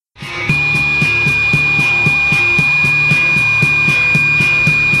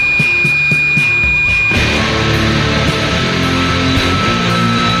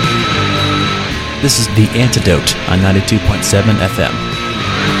This is The Antidote on 92.7 FM.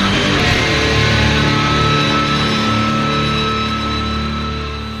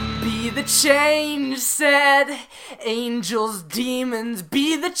 Be the change, said angels, demons.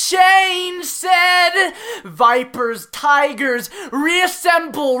 Be the change, said vipers, tigers.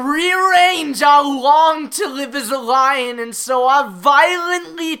 Reassemble, rearrange. I long to live as a lion, and so I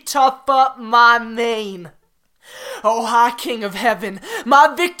violently tough up my mane. Oh, high king of heaven,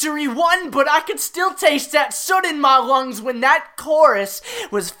 my victory won, but I could still taste that soot in my lungs when that chorus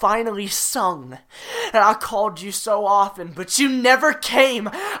was finally sung. And I called you so often, but you never came.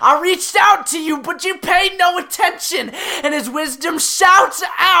 I reached out to you, but you paid no attention. And his wisdom shouts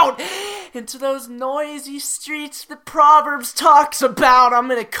out into those noisy streets the Proverbs talks about. I'm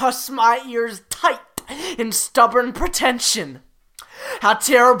gonna cuss my ears tight in stubborn pretension. How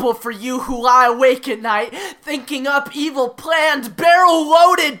terrible for you who lie awake at night, thinking up evil plans, barrel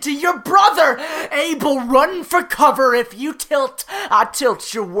loaded to your brother. Abel, run for cover. If you tilt, I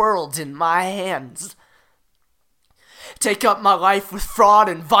tilt your world in my hands. Take up my life with fraud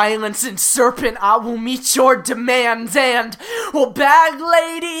and violence and serpent, I will meet your demands. And, well, bag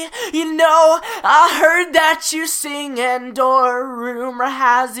lady, you know, I heard that you sing, and rumor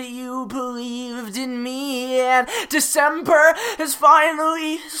has it you believed in me, and December has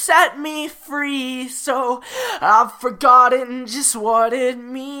finally set me free, so I've forgotten just what it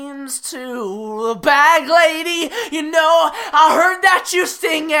means to bag lady, you know, I heard that you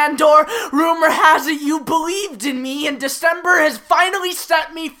sing, and rumor has it you believed in me, and December has finally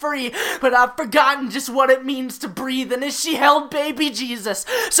set me free, but I've forgotten just what it means to breathe. And as she held baby Jesus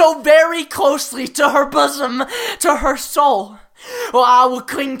so very closely to her bosom, to her soul, well, I will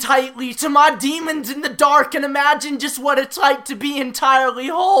cling tightly to my demons in the dark and imagine just what it's like to be entirely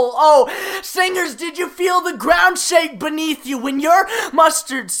whole. Oh, singers, did you feel the ground shake beneath you when your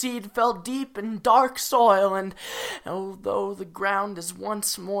mustard seed fell deep in dark soil? And although the ground is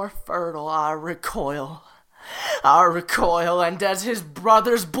once more fertile, I recoil, and as his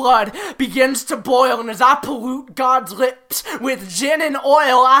brother's blood begins to boil, and as I pollute God's lips with gin and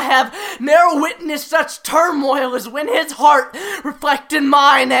oil, I have ne'er witnessed such turmoil as when his heart reflected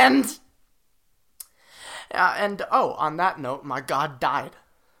mine, and on that note, my God died.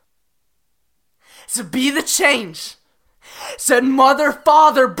 So be the change, said mother,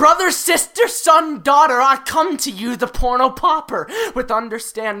 father, brother, sister, son, daughter. I come to you, the porno popper, with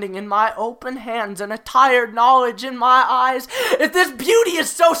understanding in my open hands and a tired knowledge in my eyes. If this beauty is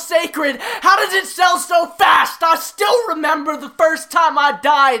so sacred, how does it sell so fast? I still remember the first time I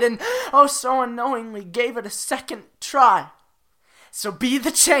died, and so unknowingly gave it a second try. So be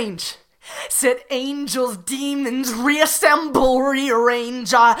the change, said angels, demons, reassemble,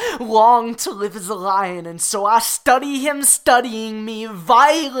 rearrange. I long to live as a lion, and so I study him studying me,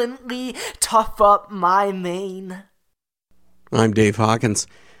 violently tough up my mane. I'm Dave Hawkins.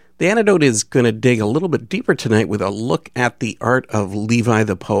 The Antidote is going to dig a little bit deeper tonight with a look at the art of Levi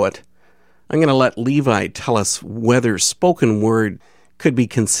the Poet. I'm going to let Levi tell us whether spoken word could be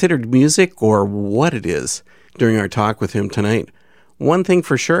considered music or what it is during our talk with him tonight. One thing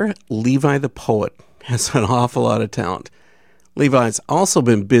for sure, Levi the Poet has an awful lot of talent. Levi's also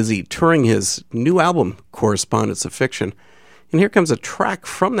been busy touring his new album, Correspondence of Fiction. And here comes a track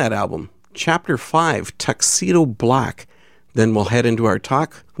from that album, Chapter 5, Tuxedo Black. Then we'll head into our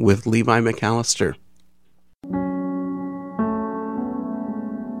talk with Levi McAllister.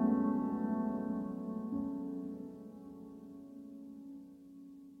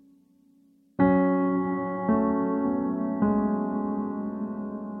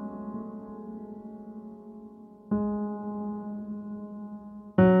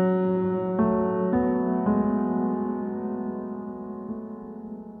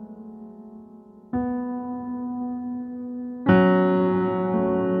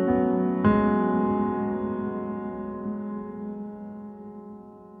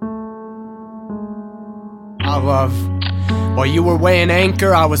 While you were weighing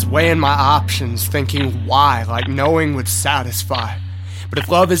anchor, I was weighing my options, thinking why, like knowing would satisfy. But if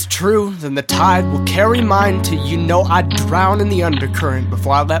love is true, then the tide will carry mine till you know I'd drown in the undercurrent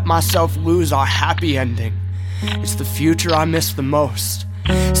before I let myself lose our happy ending. It's the future I miss the most.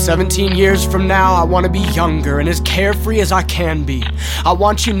 17 years from now, I want to be younger and as carefree as I can be. I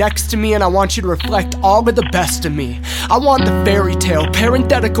want you next to me and I want you to reflect all of the best of me. I want the fairy tale,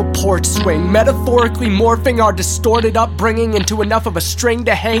 parenthetical porch swing, metaphorically morphing our distorted upbringing into enough of a string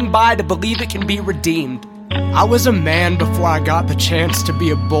to hang by to believe it can be redeemed. I was a man before I got the chance to be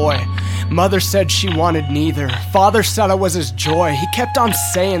a boy, Mother said she wanted neither. Father said I was his joy. He kept on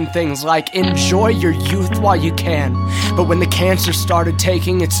saying things like, enjoy your youth while you can. But when the cancer started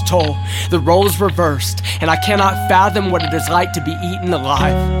taking its toll, the roles reversed, and I cannot fathom what it is like to be eaten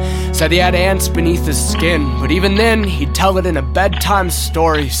alive. Said he had ants beneath his skin, but even then, he'd tell it in a bedtime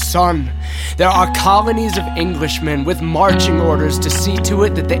story. Son, there are colonies of Englishmen with marching orders to see to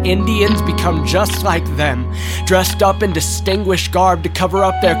it that the Indians become just like them, dressed up in distinguished garb to cover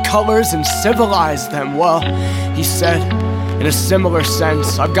up their colors and civilize them. Well, he said, in a similar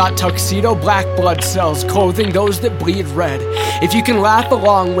sense, I've got tuxedo black blood cells clothing those that bleed red. If you can laugh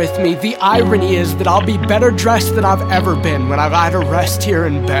along with me, the irony is that I'll be better dressed than I've ever been when I lie to rest here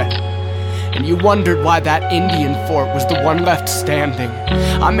in bed. And you wondered why that Indian fort was the one left standing.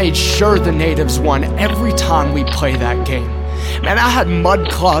 I made sure the natives won every time we play that game. Man, I had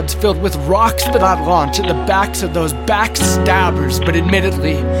mud clods filled with rocks that I'd launch at the backs of those backstabbers, but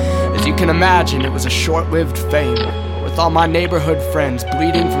admittedly, as you can imagine, it was a short-lived fame, with all my neighborhood friends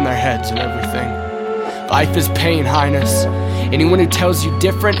bleeding from their heads and everything. Life is pain, Highness. Anyone who tells you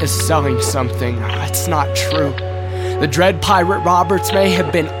different is selling something. That's not true. The Dread Pirate Roberts may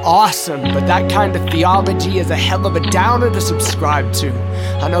have been awesome, but that kind of theology is a hell of a downer to subscribe to.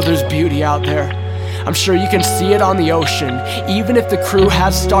 I know there's beauty out there. I'm sure you can see it on the ocean, even if the crew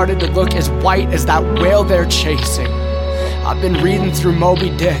has started to look as white as that whale they're chasing. I've been reading through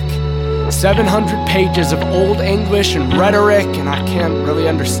Moby Dick. 700 pages of Old English and rhetoric, and I can't really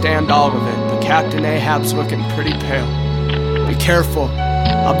understand all of it, but Captain Ahab's looking pretty pale. Be careful.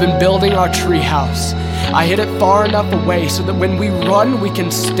 I've been building our treehouse. I hid it far enough away so that when we run, we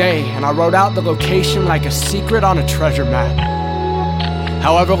can stay, and I wrote out the location like a secret on a treasure map.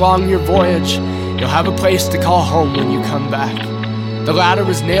 However long your voyage, you'll have a place to call home when you come back. The ladder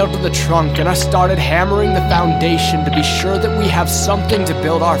was nailed to the trunk, and I started hammering the foundation to be sure that we have something to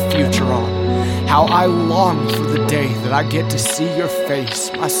build our future on. How I long for the day that I get to see your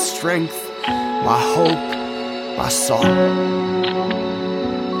face, my strength, my hope, my song.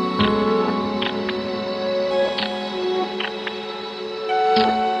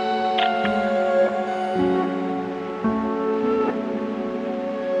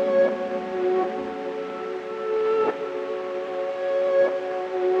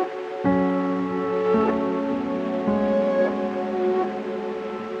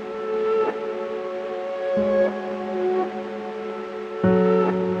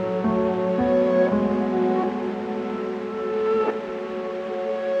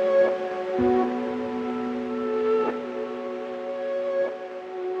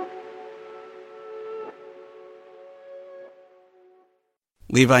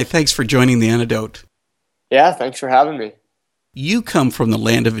 Levi, thanks for joining The Antidote. Yeah, thanks for having me. You come from the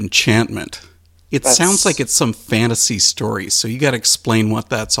land of enchantment. It sounds like it's some fantasy story, so you got to explain what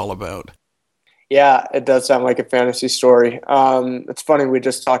that's all about. Yeah, it does sound like a fantasy story. It's funny, we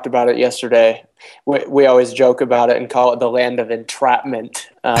just talked about it yesterday. We always joke about it and call it the land of entrapment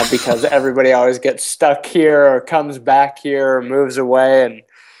because everybody always gets stuck here or comes back here or moves away, and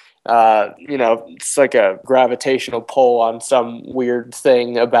it's like a gravitational pull on some weird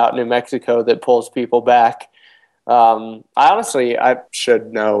thing about New Mexico that pulls people back. I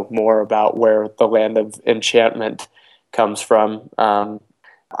should know more about where the land of enchantment comes from.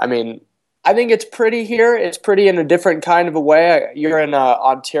 I think it's pretty here. It's pretty in a different kind of a way. You're in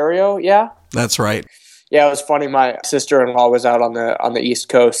Ontario, yeah? That's right. Yeah, it was funny. My sister-in-law was out on the East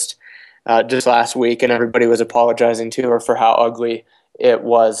Coast just last week, and everybody was apologizing to her for how ugly it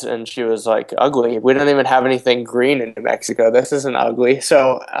was, and she was like, ugly? We don't even have anything green in New Mexico. This isn't ugly.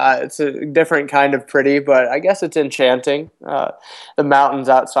 So it's a different kind of pretty, but I guess it's enchanting. The mountains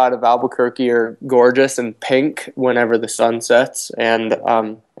outside of Albuquerque are gorgeous and pink whenever the sun sets, and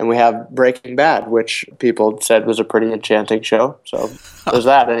we have Breaking Bad, which people said was a pretty enchanting show. So there's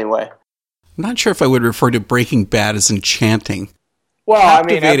that anyway. I'm not sure if I would refer to Breaking Bad as enchanting. Well,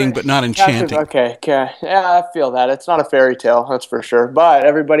 captivating, but not enchanting. Okay. Yeah, I feel that. It's not a fairy tale, that's for sure. But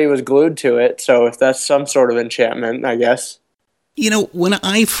everybody was glued to it, so if that's some sort of enchantment, I guess. When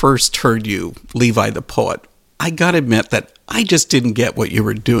I first heard you, Levi the Poet, I gotta admit that I just didn't get what you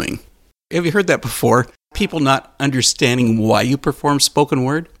were doing. Have you heard that before? People not understanding why you perform spoken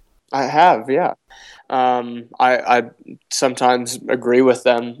word? I have, yeah. I sometimes agree with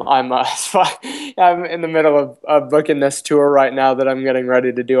them. I'm in the middle of booking this tour right now that I'm getting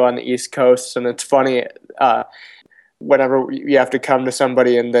ready to do on the East Coast, and it's funny, whenever you have to come to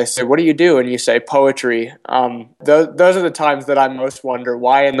somebody and they say, what do you do? And you say poetry. Those are the times that I most wonder,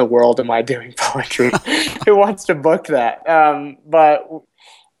 why in the world am I doing poetry? Who wants to book that? But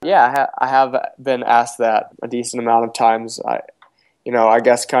yeah, I have been asked that a decent amount of times. I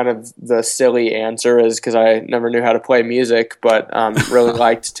guess kind of the silly answer is because I never knew how to play music, but really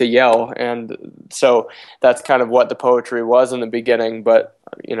liked to yell. And so that's kind of what the poetry was in the beginning. But,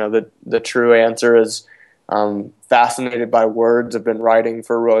 the true answer is fascinated by words. I've been writing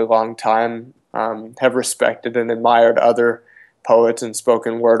for a really long time, have respected and admired other poets and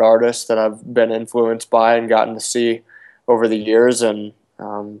spoken word artists that I've been influenced by and gotten to see over the years, and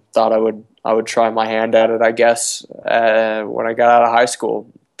thought I would try my hand at it, I guess, when I got out of high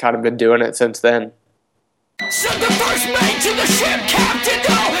school. Kind of been doing it since then. Send the first mate to the ship, Captain.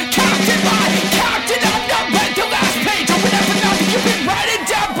 Oh, Captain, my Captain. I've not read the last page. Open up nothing. You've been writing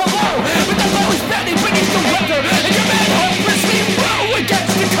down below. With the lowest bending beneath the weather, and your man hopelessly row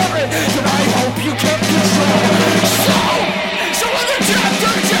against the current that I hope you can control. So other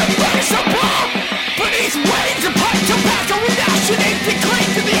chapters embrace a bomb beneath waves of pipe tobacco and ash and ink that cling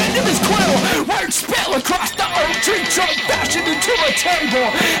to the end of his quill. Words spill across the oak tree trunk, fashioned into a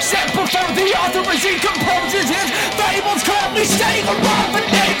table, set before the author as he composes his fables. Calmly staying alive and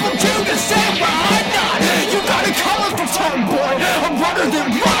able to descend where I'm not. You got a colorful tomboy, a runner that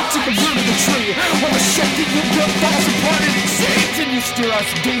rots at the root of the tree, while the shaking of your falls apart and it seems, and you steer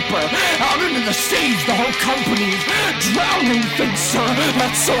us deeper out into the seas. The whole company's drowning things, sir.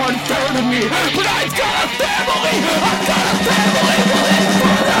 That's so unfair to me, but I've got a family. I've got a family. Will it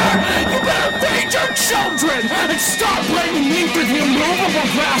further? You better feed your children and stop blaming me for the immovable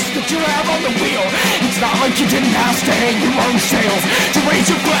grasp that you have on the wheel. It's not like you didn't have to hang your own sails, to raise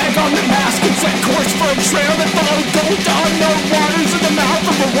your flag on the mast and set course for a trail that followed gold to unknown waters in the mouth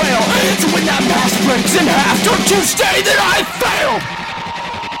of a whale. So when that mast breaks in half, don't you say that I failed.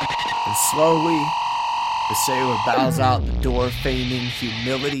 And slowly, the sailor bows out the door, feigning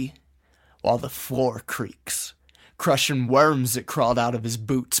humility, while the floor creaks, crushing worms that crawled out of his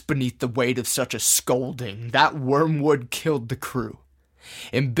boots beneath the weight of such a scolding. That wormwood killed the crew,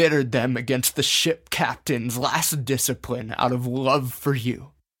 embittered them against the ship captain's last discipline out of love for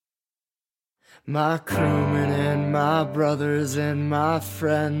you. My crewmen and my brothers and my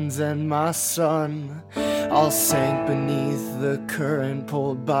friends and my son all sank beneath the current,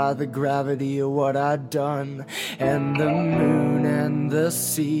 pulled by the gravity of what I'd done. And the moon and the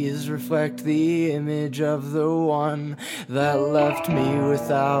seas reflect the image of the one that left me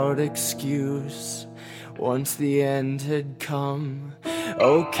without excuse once the end had come.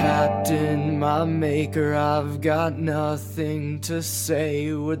 Oh, Captain, my maker, I've got nothing to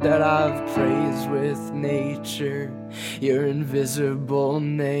say. Would that I've praised with nature your invisible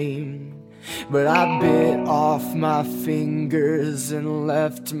name. But I bit off my fingers and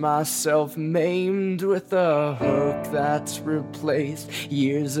left myself maimed with a hook that's replaced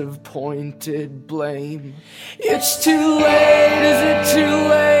years of pointed blame. It's too late, is it too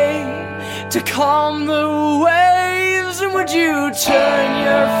late to calm the waves? And would you turn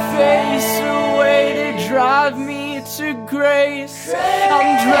your face away to drive me to grace?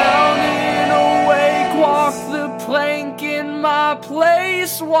 I'm drowning awake, walk the plank in my place.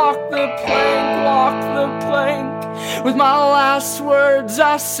 Walk the plank, with my last words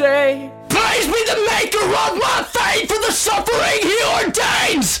I say, praise be the maker of my fate for the suffering he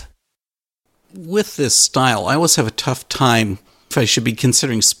ordains. With this style, I always have a tough time if I should be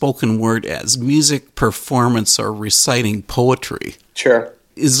considering spoken word as music, performance, or reciting poetry. Sure.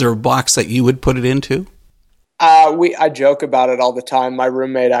 Is there a box that you would put it into? I joke about it all the time. My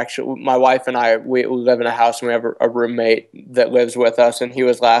roommate, actually, my wife and I, we live in a house and we have a roommate that lives with us, and he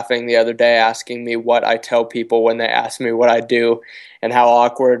was laughing the other day asking me what I tell people when they ask me what I do and how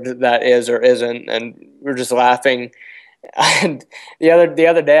awkward that is or isn't, and we're just laughing. And the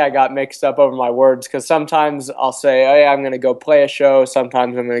other day I got mixed up over my words, because sometimes I'll say, hey, I'm going to go play a show,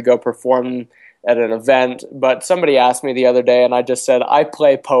 sometimes I'm going to go perform at an event. But somebody asked me the other day and I just said, I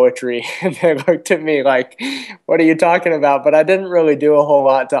play poetry. And they looked at me like, what are you talking about? But I didn't really do a whole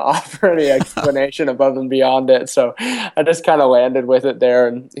lot to offer any explanation above and beyond it. So I just kind of landed with it there.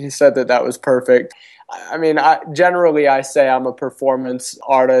 And he said that was perfect. I mean, generally I say I'm a performance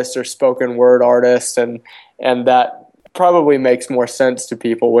artist or spoken word artist, and that probably makes more sense to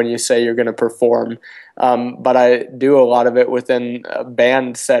people when you say you're going to perform. But I do a lot of it within a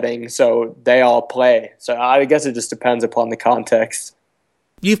band setting, so they all play. So I guess it just depends upon the context.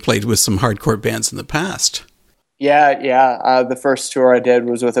 You've played with some hardcore bands in the past. Yeah. The first tour I did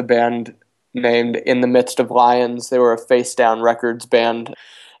was with a band named In the Midst of Lions. They were a Face Down Records band.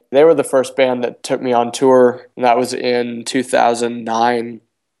 They were the first band that took me on tour, and that was in 2009.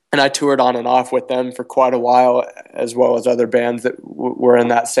 And I toured on and off with them for quite a while, as well as other bands that were in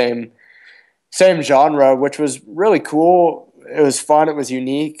that same genre, which was really cool. It was fun. It was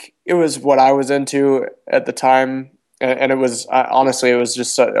unique. It was what I was into at the time. And it was, honestly, it was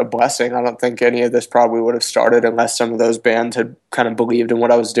just a blessing. I don't think any of this probably would have started unless some of those bands had kind of believed in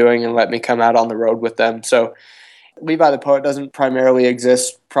what I was doing and let me come out on the road with them. So Levi the Poet doesn't primarily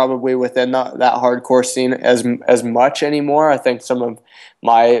exist probably within that hardcore scene as much anymore. I think some of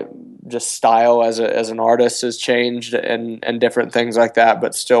my just style as an artist has changed and different things like that,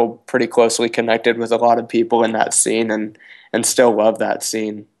 but still pretty closely connected with a lot of people in that scene and still love that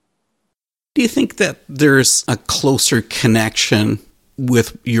scene. Do you think that there's a closer connection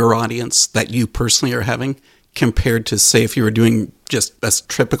with your audience that you personally are having compared to, say, if you were doing just a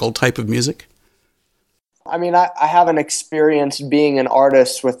typical type of music? I mean, I haven't experienced being an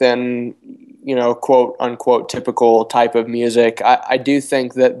artist within, quote unquote, typical type of music. I do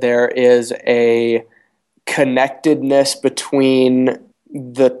think that there is a connectedness between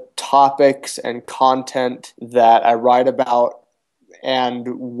the topics and content that I write about and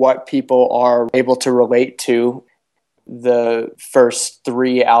what people are able to relate to. The first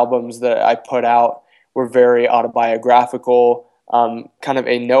 3 albums that I put out were very autobiographical, kind of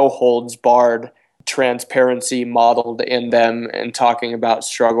a no-holds-barred transparency modeled in them, and talking about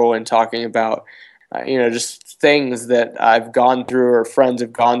struggle and talking about, just things that I've gone through or friends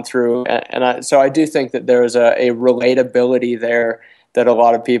have gone through. So I do think that there's a relatability there that a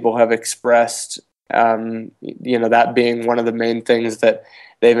lot of people have expressed, that being one of the main things that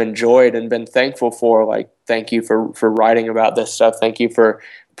they've enjoyed and been thankful for. Like, thank you for writing about this stuff. Thank you for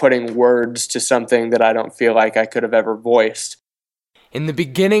putting words to something that I don't feel like I could have ever voiced. In the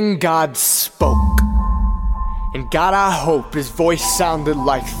beginning, God spoke. And God, I hope his voice sounded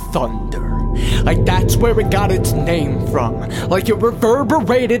like thunder. Like that's where it got its name from. Like it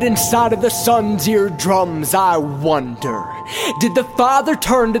reverberated inside of the sun's eardrums. I wonder, did the Father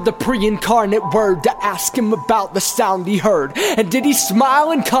turn to the pre-incarnate Word to ask him about the sound he heard? And did he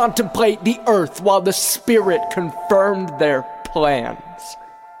smile and contemplate the earth while the Spirit confirmed their plans?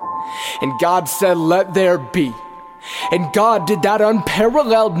 And God said, let there be. And God did that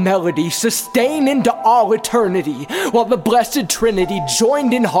unparalleled melody sustain into all eternity, while the Blessed Trinity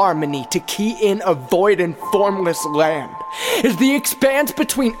joined in harmony to key in a void and formless land. Is the expanse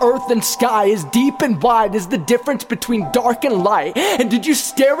between earth and sky as deep and wide as the difference between dark and light? And did you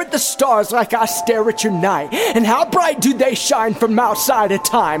stare at the stars like I stare at your night? And how bright do they shine from outside of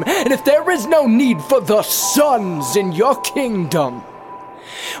time? And if there is no need for the suns in your kingdom,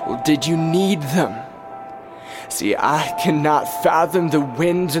 well, did you need them? See, I cannot fathom the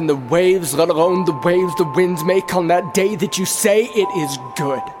winds and the waves, let alone the waves the winds make on that day that you say it is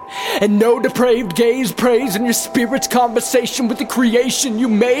good. And no depraved gaze prays in your spirit's conversation with the creation you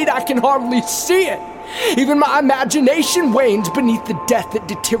made. I can hardly see it. Even my imagination wanes beneath the death that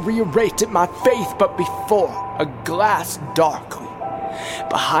deteriorates at my faith. But before a glass darkly,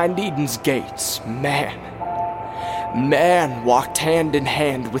 behind Eden's gates, Man walked hand in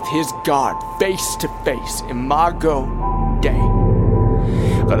hand with his God, face to face, imago Dei.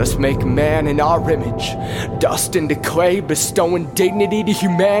 Let us make man in our image, dust into clay, bestowing dignity to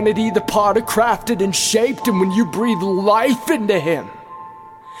humanity, the potter crafted and shaped. And when you breathe life into him,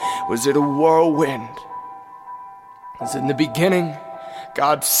 was it a whirlwind? As in the beginning,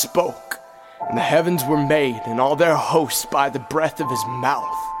 God spoke, and the heavens were made, and all their hosts by the breath of his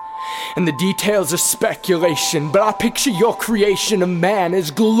mouth. And the details are speculation, but I picture your creation of man as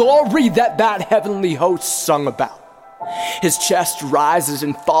glory that heavenly host sung about. His chest rises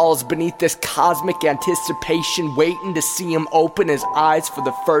and falls beneath this cosmic anticipation, waiting to see him open his eyes for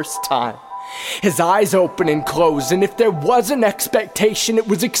the first time. His eyes open and close, and if there was an expectation, it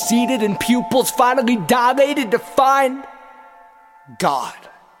was exceeded, and pupils finally dilated to find God.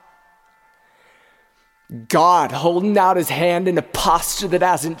 God holding out his hand in a posture that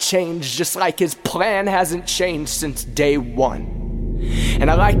hasn't changed, just like his plan hasn't changed since day one. And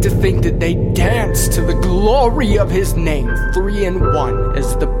I like to think that they dance to the glory of his name, 3 in 1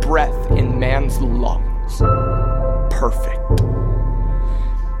 as the breath in man's lungs. Perfect.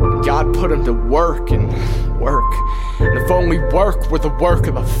 God put him to work, and if only work were the work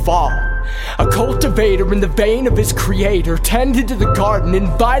of the fall. A cultivator in the vein of his creator, tended to the garden,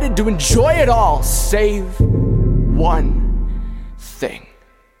 invited to enjoy it all, save one thing.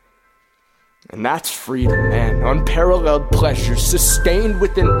 And that's freedom, man. Unparalleled pleasure, sustained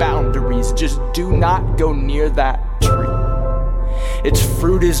within boundaries. Just do not go near that tree. Its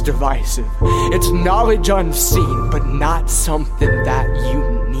fruit is divisive, its knowledge unseen, but not something that you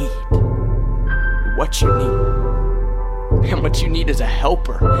need. What you need, and what you need is a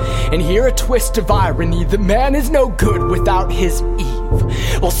helper. And here a twist of irony, the man is no good without his Eve.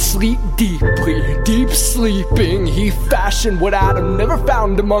 While sleep deeply, deep sleeping, he fashioned what Adam never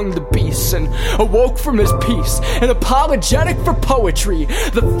found among the beasts, and awoke from his peace, an apologetic for poetry.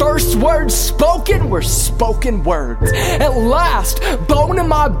 The first words spoken were spoken words. At last, bone of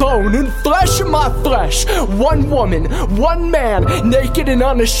my bone and flesh of my flesh, one woman, one man, naked and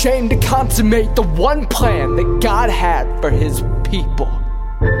unashamed to consummate the one plan that God had for his people.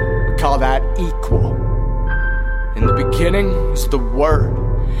 We call that equal. In the beginning was the Word,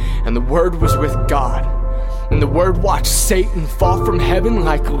 and the Word was with God. And the Word watched Satan fall from heaven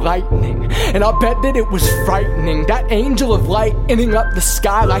like lightning. And I'll bet that it was frightening, that angel of light ending up the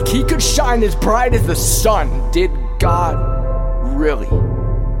sky like he could shine as bright as the sun. Did God really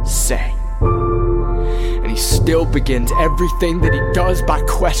say? And he still begins everything that he does by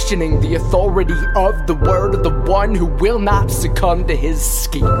questioning the authority of the Word of the one who will not succumb to his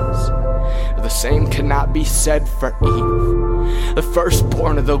schemes. The same cannot be said for Eve, the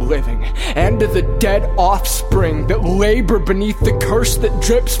firstborn of the living, and of the dead offspring that labor beneath the curse that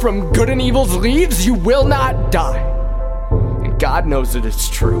drips from good and evil's leaves. You will not die. And God knows that it's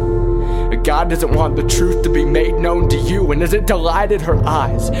true. God doesn't want the truth to be made known to you, and as it delighted her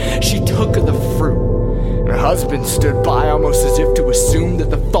eyes, she took of the fruit. Her husband stood by almost as if to assume that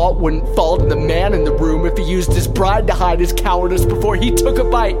the fault wouldn't fall to the man in the room if he used his bride to hide his cowardice before he took a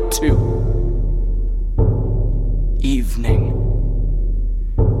bite too. Evening.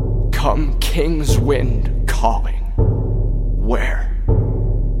 Come king's wind calling. Where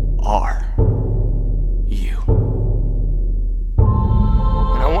are you?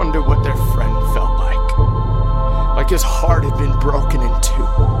 And I wonder what their friend felt like. Like his heart had been broken in two.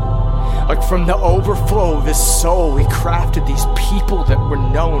 Like from the overflow of his soul, he crafted these people that were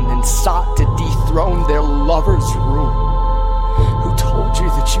known and sought to dethrone their lover's rule. Who told you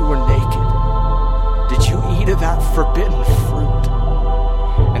that you were naked? Did you eat of that forbidden fruit?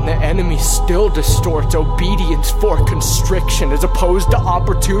 And the enemy still distorts obedience for constriction as opposed to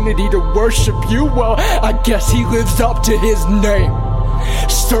opportunity to worship you. Well, I guess he lives up to his name.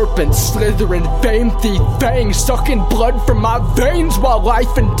 Serpent, slithering, fame thief, fang, sucking blood from my veins while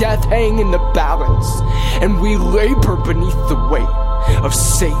life and death hang in the balance. And we labor beneath the weight of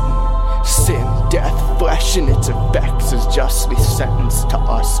Satan, sin, death, flesh, and its effects as justly sentenced to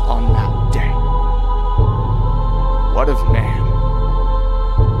us on that day. What of man?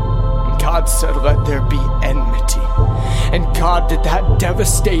 And God said, let there be enmity. And God did that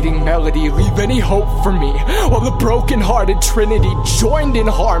devastating melody leave any hope for me, while the broken-hearted Trinity joined in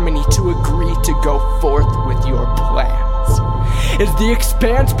harmony to agree to go forth with your plans. Is the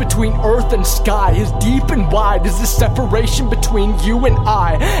expanse between earth and sky as deep and wide as the separation between you and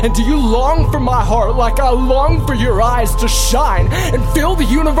I? And do you long for my heart like I long for your eyes to shine and fill the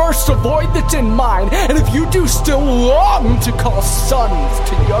universal void that's in mine? And if you do still long to call sons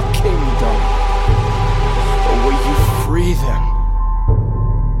to your kingdom, or will you free them?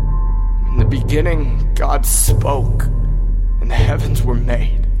 In the beginning, God spoke, and the heavens were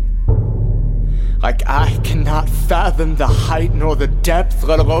made. Like I cannot fathom the height nor the depth,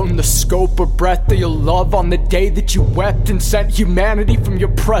 let alone the scope or breadth of your love on the day that you wept and sent humanity from your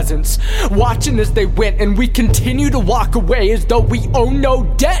presence, watching as they went, and we continue to walk away as though we owe no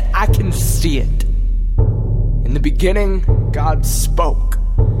debt. I can see it. In the beginning, God spoke.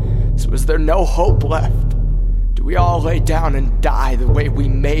 So is there no hope left? Do we all lay down and die the way we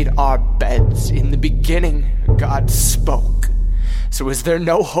made our beds? In the beginning, God spoke. So is there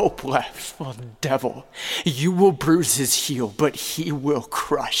no hope left? Well, devil, you will bruise his heel, but he will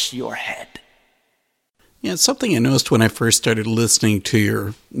crush your head. Yeah, it's something I noticed when I first started listening to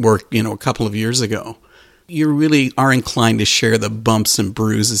your work, a couple of years ago. You really are inclined to share the bumps and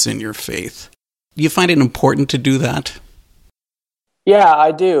bruises in your faith. Do you find it important to do that? Yeah,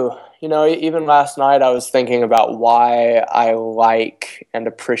 I do. Even last night I was thinking about why I like and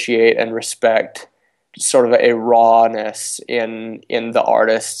appreciate and respect sort of a rawness in the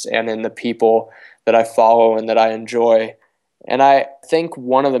artists and in the people that I follow and that I enjoy. And I think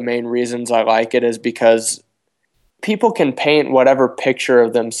one of the main reasons I like it is because people can paint whatever picture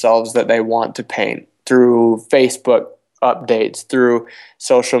of themselves that they want to paint through Facebook updates, through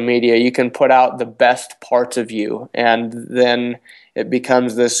social media. You can put out the best parts of you, and then it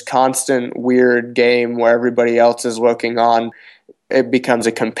becomes this constant weird game where everybody else is looking on. It becomes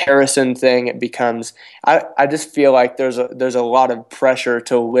a comparison thing. It becomes, I just feel like there's a lot of pressure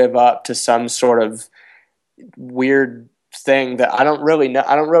to live up to some sort of weird thing that I don't really know.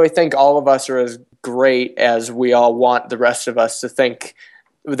 I don't really think all of us are as great as we all want the rest of us to think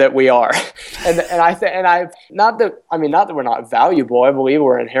that we are. and I not that we're not valuable. I believe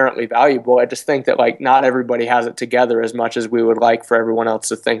we're inherently valuable. I just think that like not everybody has it together as much as we would like for everyone else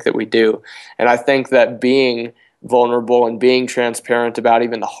to think that we do. And I think that being vulnerable and being transparent about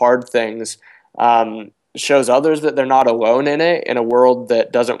even the hard things shows others that they're not alone in it, in a world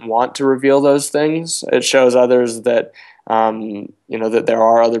that doesn't want to reveal those things. It shows others that that there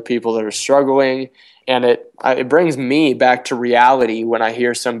are other people that are struggling. And it brings me back to reality when I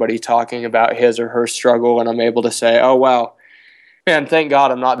hear somebody talking about his or her struggle, and I'm able to say, oh, wow, man, thank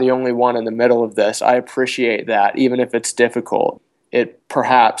God I'm not the only one in the middle of this. I appreciate that, even if it's difficult. It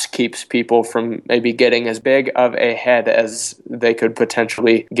perhaps keeps people from maybe getting as big of a head as they could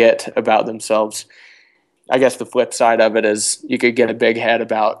potentially get about themselves. I guess the flip side of it is you could get a big head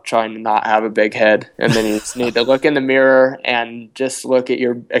about trying to not have a big head, and then you just need to look in the mirror and just look at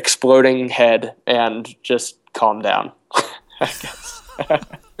your exploding head and just calm down. I guess.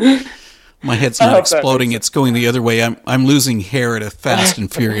 My head's not exploding; it's going the other way. I'm losing hair at a fast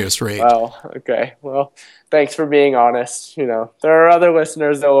and furious rate. Well, okay. Well, thanks for being honest. There are other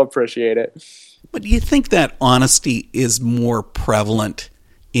listeners that will appreciate it. But do you think that honesty is more prevalent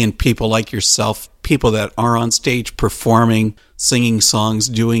in people like yourself, people that are on stage performing, singing songs,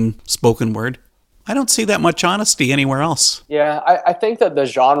 doing spoken word? I don't see that much honesty anywhere else. Yeah, I think that the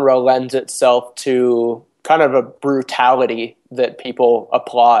genre lends itself to kind of a brutality that people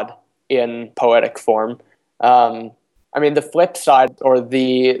applaud in poetic form. The flip side, or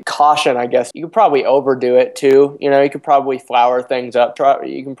the caution, I guess, you could probably overdo it too. You could probably flower things up.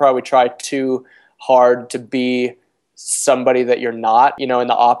 You can probably try too hard to be somebody that you're not, in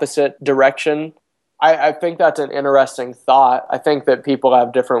the opposite direction. I think that's an interesting thought. I think that people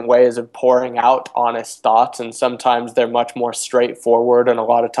have different ways of pouring out honest thoughts, and sometimes they're much more straightforward, and a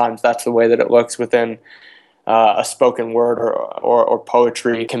lot of times that's the way that it looks within a spoken word or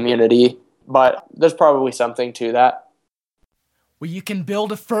poetry community. But there's probably something to that. Well, you can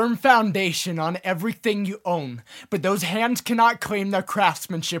build a firm foundation on everything you own, but those hands cannot claim their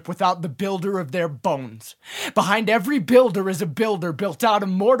craftsmanship without the builder of their bones. Behind every builder is a builder built out of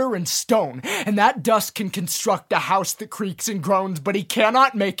mortar and stone, and that dust can construct a house that creaks and groans, but he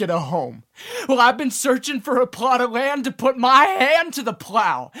cannot make it a home. Well, I've been searching for a plot of land to put my hand to the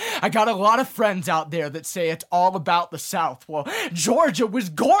plow. I got a lot of friends out there that say it's all about the South. Well, Georgia was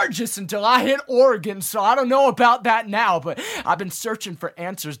gorgeous until I hit Oregon, so I don't know about that now, but I've been searching for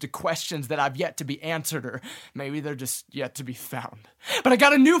answers to questions that I've yet to be answered, or maybe they're just yet to be found. But I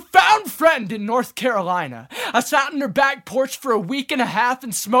got a newfound friend in North Carolina. I sat on her back porch for a week and a half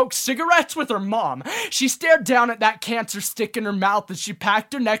and smoked cigarettes with her mom. She stared down at that cancer stick in her mouth as she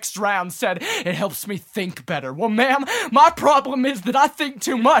packed her next round, said, "It helps me think better." Well, ma'am, my problem is that I think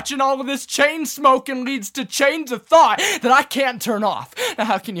too much, and all of this chain smoking leads to chains of thought that I can't turn off. Now,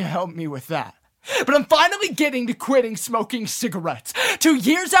 how can you help me with that? But I'm finally getting to quitting smoking cigarettes. 2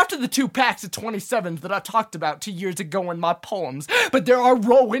 years after the 2 packs of 27s that I talked about 2 years ago in my poems. But there are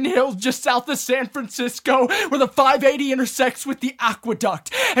rolling hills just south of San Francisco where the 580 intersects with the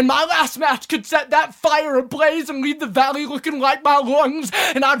aqueduct. And my last match could set that fire ablaze and leave the valley looking like my lungs.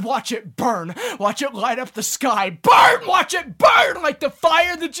 And I'd watch it burn. Watch it light up the sky. Burn! Watch it burn like the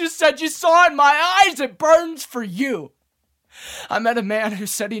fire that you said you saw in my eyes. It burns for you. I met a man who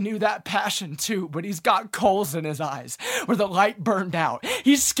said he knew that passion too, but he's got coals in his eyes where the light burned out.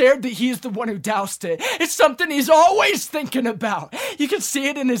 He's scared that he's the one who doused it. It's something he's always thinking about. You can see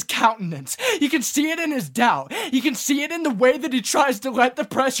it in his countenance. You can see it in his doubt. You can see it in the way that he tries to let the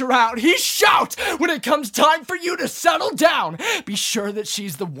pressure out. He shouts when it comes time for you to settle down. Be sure that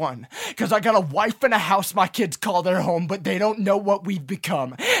she's the one, because I got a wife and a house my kids call their home, but they don't know what we've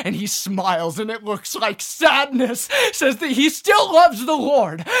become. And he smiles and it looks like sadness. Says that he still loves the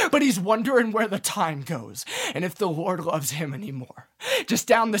Lord, but he's wondering where the time goes and if the Lord loves him anymore. Just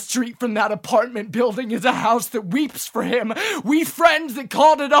down the street from that apartment building is a house that weeps for him. We friends that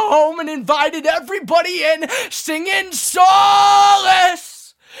called it a home and invited everybody in, singing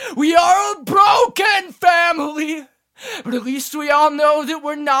solace. We are a broken family, but at least we all know that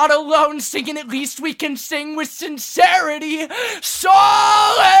we're not alone singing. At least we can sing with sincerity.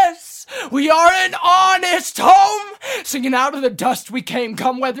 Solace! We are an honest home, singing out of the dust we came,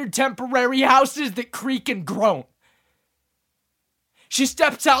 come weathered temporary houses that creak and groan. She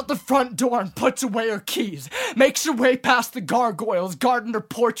steps out the front door and puts away her keys, makes her way past the gargoyles guarding her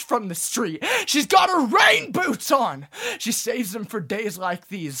porch from the street. She's got her rain boots on. She saves them for days like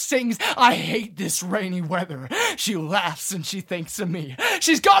these, sings, "I hate this rainy weather." She laughs and she thinks of me.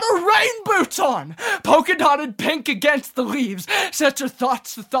 She's got her rain boots on, polka dotted pink against the leaves, sets her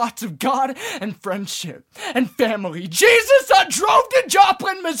thoughts to thoughts of God and friendship and family. Jesus, I drove to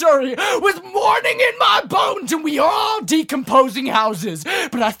Joplin, Missouri with morning in my bones, and we are all decomposing houses.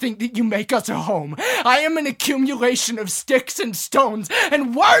 But I think that you make us a home. I am an accumulation of sticks and stones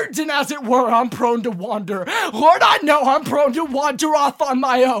and words, and as it were, I'm prone to wander. Lord, I know I'm prone to wander off on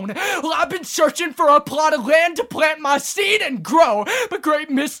my own. Well, I've been searching for a plot of land to plant my seed and grow. But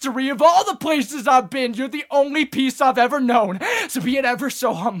great mystery, of all the places I've been, you're the only peace I've ever known. So be it ever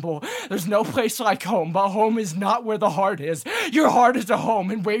so humble, there's no place like home, but home is not where the heart is. Your heart is a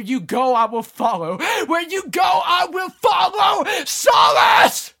home, and where you go, I will follow. Where you go, I will follow.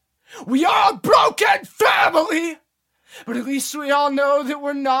 Solace! We are a broken family! But at least we all know that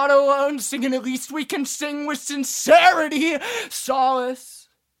we're not alone, singing at least we can sing with sincerity. Solace.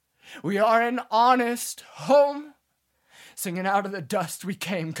 We are an honest home, singing out of the dust we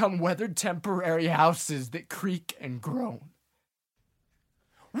came, come weathered temporary houses that creak and groan.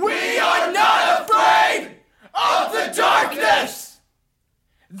 We are not afraid of the darkness!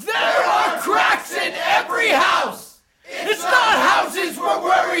 There are cracks in every house! It's not houses we're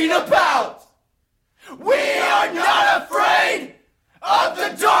worried about! We are not afraid of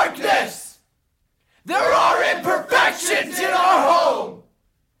the darkness! There are imperfections in our home!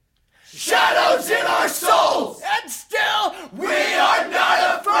 Shadows in our souls! And still, we are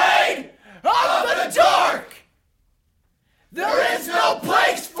not afraid of the dark! There is no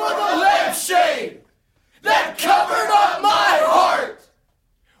place for the lampshade that covered up my heart!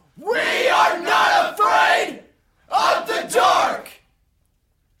 We are not afraid of the dark!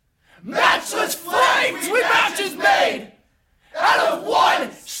 Matchless flames with matches made out of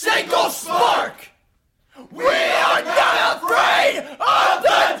one single spark! We are not afraid of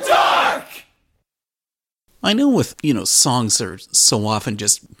the dark! I know with, songs are so often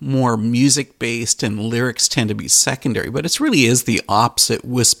just more music-based and lyrics tend to be secondary, but it really is the opposite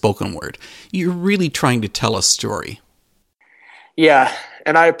with spoken word. You're really trying to tell a story. Yeah,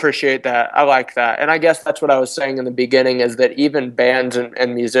 and I appreciate that. I like that. And I guess that's what I was saying in the beginning, is that even bands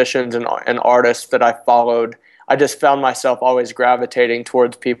and musicians and artists that I followed, I just found myself always gravitating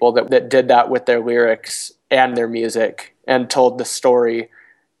towards people that did that with their lyrics and their music and told the story.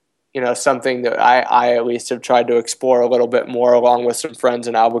 Something that I at least have tried to explore a little bit more along with some friends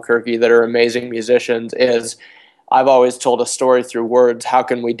in Albuquerque that are amazing musicians is I've always told a story through words. How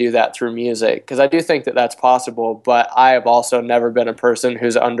can we do that through music? Because I do think that that's possible, but I have also never been a person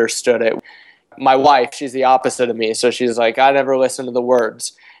who's understood it. My wife, she's the opposite of me, so she's like, I never listen to the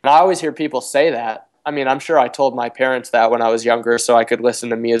words. And I always hear people say that. I mean, I'm sure I told my parents that when I was younger so I could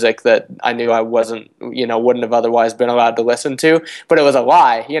listen to music that I knew I wouldn't have otherwise been allowed to listen to, but it was a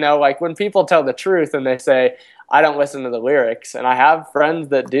lie. Like when people tell the truth and they say, I don't listen to the lyrics, and I have friends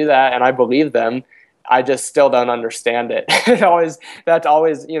that do that and I believe them, I just still don't understand it. That's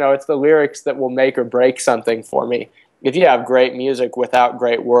always, it's the lyrics that will make or break something for me. If you have great music without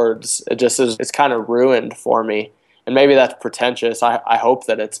great words, it's kind of ruined for me. And maybe that's pretentious. I hope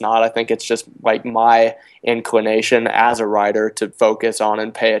that it's not. I think it's just like my inclination as a writer to focus on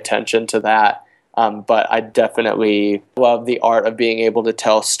and pay attention to that. But I definitely love the art of being able to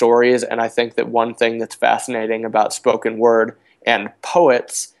tell stories. And I think that one thing that's fascinating about spoken word and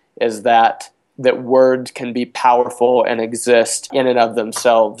poets is that words can be powerful and exist in and of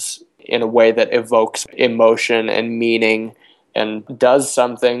themselves in a way that evokes emotion and meaning and does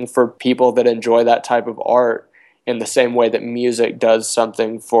something for people that enjoy that type of art in the same way that music does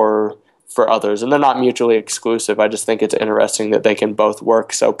something for others. And they're not mutually exclusive. I just think it's interesting that they can both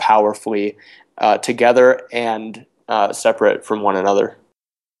work so powerfully together and separate from one another.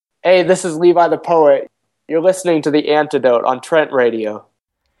 Hey, this is Levi the Poet. You're listening to The Antidote on Trent Radio.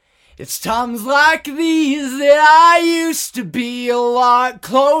 It's times like these that I used to be a lot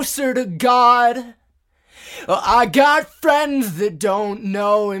closer to God. I got friends that don't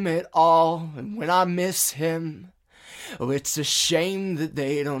know him at all, and when I miss him, it's a shame that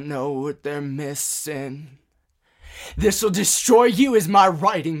they don't know what they're missing. This'll destroy you is my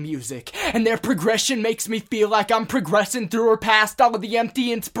writing music, and their progression makes me feel like I'm progressing through or past all of the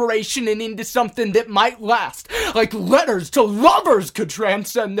empty inspiration and into something that might last, like letters to lovers could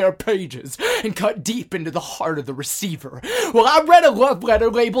transcend their pages and cut deep into the heart of the receiver. Well, I read a love letter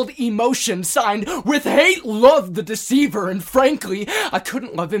labeled Emotion, signed with hate, love the deceiver, and frankly, I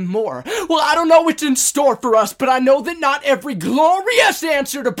couldn't love him more. Well, I don't know what's in store for us, but I know that not every glorious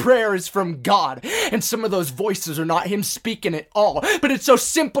answer to prayer is from God, and some of those voices are not him speaking at all, but it's so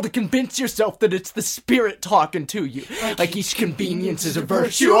simple to convince yourself that it's the Spirit talking to you, like each convenience is a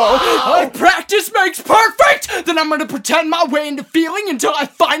virtue. Oh, practice makes perfect! Then I'm gonna pretend my way into feeling until I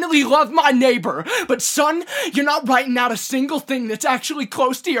finally love my neighbor. But son, you're not writing out a single thing that's actually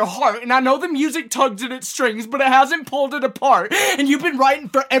close to your heart, and I know the music tugs at its strings, but it hasn't pulled it apart, and you've been writing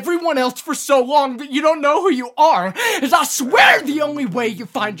for everyone else for so long that you don't know who you are, as I swear the only way you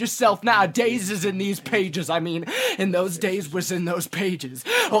find yourself nowadays is in these pages. I mean, in those days was in those pages.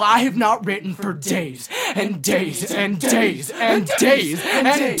 Well, I have not written for days, and days, and days, and days, and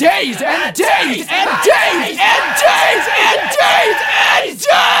days, and days, and days, and days, and days, and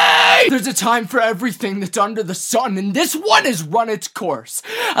days! There's a time for everything that's under the sun, and this one has run its course.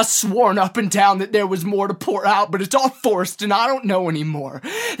 I've sworn up and down that there was more to pour out, but it's all forced, and I don't know anymore.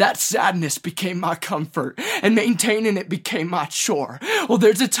 That sadness became my comfort, and maintaining it became my chore. Well,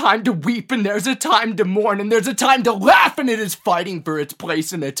 there's a time to weep, and there's a time to mourn, and there's a time to laugh, and it is fighting for its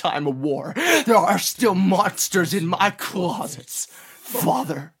place in a time of war. There are still monsters in my closets,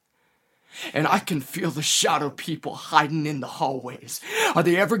 Father. And I can feel the shadow people hiding in the hallways. Are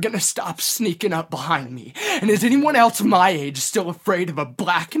they ever gonna stop sneaking up behind me? And is anyone else my age still afraid of a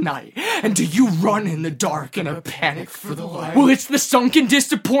black night? And do you run in the dark in a panic for the light? Well, it's the sunken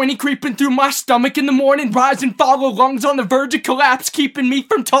disappointing creeping through my stomach in the morning, rise and fall of lungs on the verge of collapse, keeping me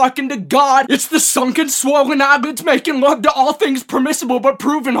from talking to God. It's the sunken, swollen eyelids making love to all things permissible, but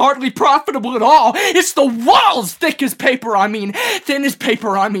proven hardly profitable at all. It's the walls, thick as paper, I mean, thin as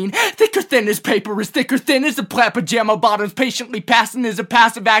paper, I mean, thicker thin as paper is thicker thin as the plaid pajama bottoms patiently passing as a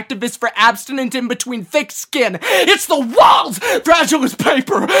passive activist for abstinence in between thick skin. It's the walls, fragile as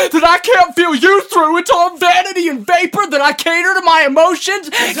paper, that I can't feel you through. It's all vanity and vapor that I cater to my emotions,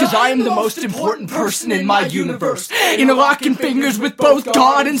 cause I am the most important person in my universe, interlocking fingers with both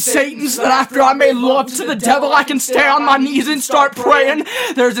God and Satan, so that after I made love to the devil I can stay on my knees and start praying.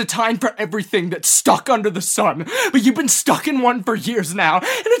 There's a time for everything that's stuck under the sun, but you've been stuck in one for years now,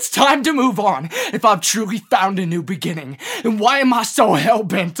 and it's time to move on if I've truly found a new beginning. And why am I so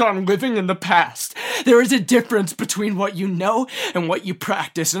hell-bent on living in the past? There is a difference between what you know and what you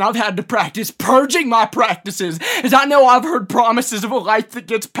practice, and I've had to practice purging my practices, as I know I've heard promises of a life that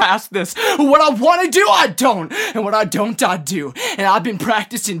gets past this. But what I want to do, I don't, and what I don't, I do, and I've been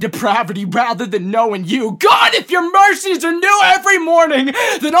practicing depravity rather than knowing you. God, if your mercies are new every morning,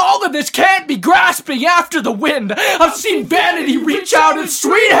 then all of this can't be grasping after the wind. I've seen vanity reach out its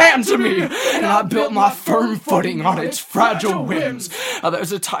sweet hand to me, and I built my firm footing on its fragile whims.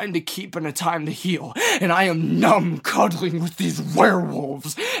 There's a time to keep and a time to heal, and I am numb cuddling with these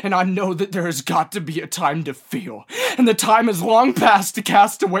werewolves, and I know that there has got to be a time to feel, and the time is long past to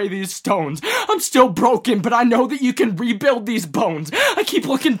cast away these stones. I'm still broken, but I know that you can rebuild these bones. I keep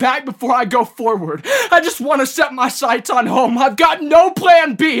looking back before I go forward. I just want to set my sights on home. I've got no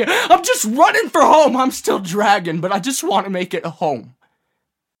plan B. I'm just running for home. I'm still dragging, but I just want to make it home.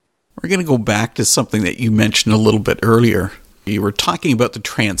 We're going to go back to something that you mentioned a little bit earlier. You were talking about the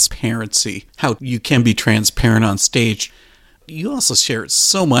transparency, how you can be transparent on stage. You also shared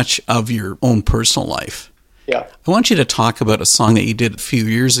so much of your own personal life. Yeah. I want you to talk about a song that you did a few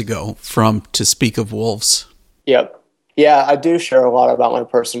years ago from To Speak of Wolves. Yep. Yeah, I do share a lot about my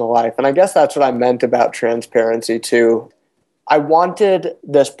personal life, and I guess that's what I meant about transparency too. I wanted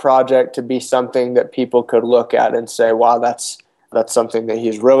this project to be something that people could look at and say, wow, that's something that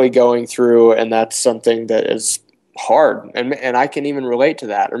he's really going through, and that's something that is hard, and I can even relate to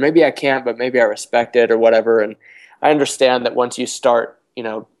that. Or maybe I can't, but maybe I respect it or whatever. And I understand that once you start,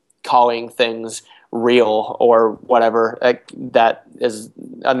 calling things real or whatever, that is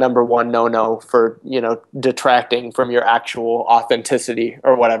a number one no-no for, detracting from your actual authenticity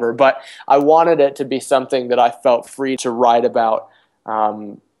or whatever. But I wanted it to be something that I felt free to write about,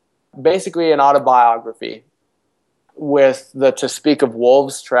 basically an autobiography. With the To Speak of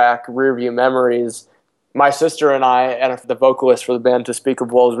Wolves track, Rearview Memories, my sister and I, and the vocalist for the band To Speak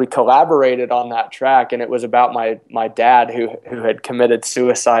of Wolves, we collaborated on that track, and it was about my dad who had committed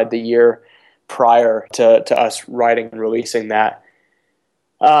suicide the year prior to us writing and releasing that.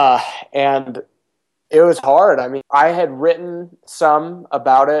 And It was hard. I mean, I had written some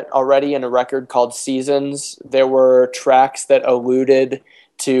about it already in a record called Seasons. There were tracks that alluded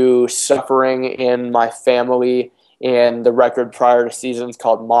to suffering in my family in the record prior to Seasons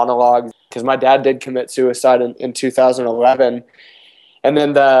called Monologues, because my dad did commit suicide in 2011. And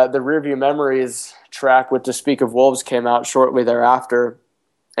then the Rearview Memories track with To Speak of Wolves came out shortly thereafter.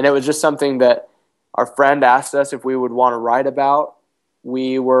 And it was just something that our friend asked us if we would want to write about.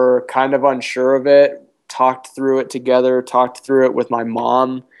 We were kind of unsure of it, talked through it together, talked through it with my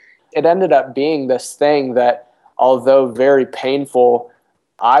mom. It ended up being this thing that, although very painful,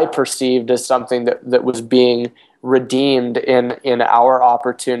 I perceived as something that was being redeemed in our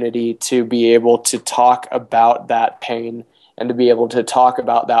opportunity to be able to talk about that pain and to be able to talk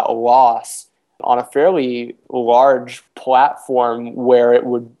about that loss on a fairly large platform where it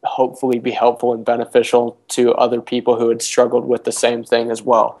would hopefully be helpful and beneficial to other people who had struggled with the same thing as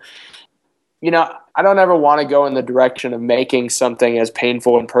well. You know, I don't ever want to go in the direction of making something as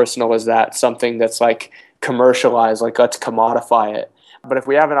painful and personal as that something that's like commercialized, like let's commodify it. But if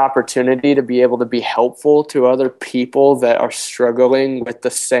we have an opportunity to be able to be helpful to other people that are struggling with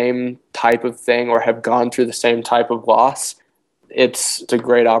the same type of thing or have gone through the same type of loss, it's a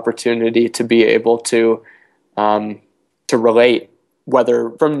great opportunity to be able to relate, whether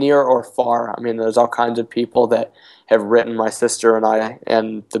from near or far. I mean, there's all kinds of people that have written my sister and I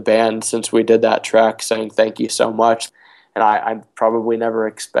and the band since we did that track saying thank you so much. And I probably never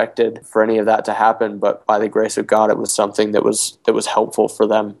expected for any of that to happen, but by the grace of God, it was something that was helpful for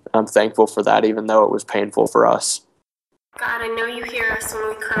them. And I'm thankful for that, even though it was painful for us. God, I know you hear us when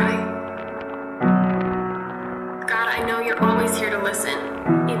we cry. God, I know you're always here to listen,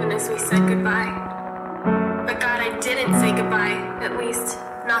 even as we said goodbye. But God, I didn't say goodbye, at least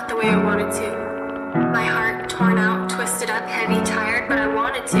not the way I wanted to. My heart torn out, twisted up, heavy, tired, but I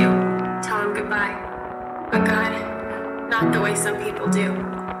wanted to tell him goodbye. But God, not the way some people do.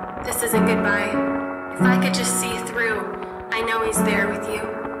 This isn't goodbye. If I could just see through, I know he's there with you.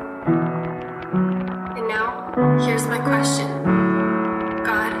 And now, here's my question.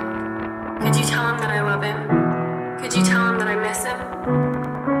 God, could you tell him that I love him? Could you tell him that I miss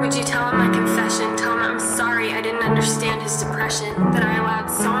him? Would you tell him my confession? Tell him I'm sorry I didn't understand his depression, that I allowed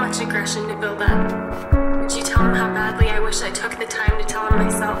so much aggression to build up. Would you tell him how badly I wish I took the time to tell him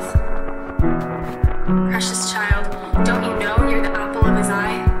myself? Precious child, don't you know you're the apple of his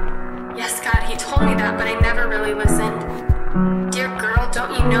eye? Yes, God, he told me that, but I never really listened. Dear girl,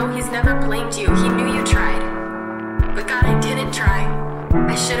 don't you know he's never blamed you? He knew you tried. But God, I didn't try.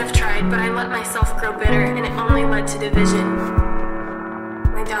 I should have tried, but I let myself grow bitter, and it only led to division.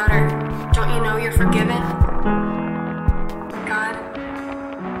 My daughter, don't you know you're forgiven? God,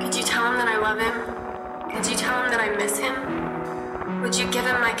 could you tell him that I love him? Could you tell him that I miss him? Would you give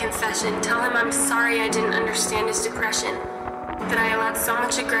him my confession? Tell him I'm sorry I didn't understand his depression, that I allowed so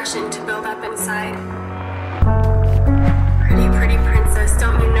much aggression to build up inside. Pretty, pretty princess,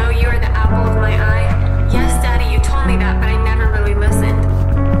 don't you know you are the apple of my eye? Yes, Daddy, you told me that, but I never really listened.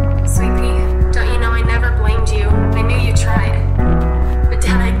 Sweet pea, don't you know I never blamed you? I knew you tried. But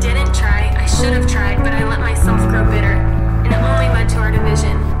Dad, I didn't try. I should have tried, but I let myself grow bitter, and it only led to our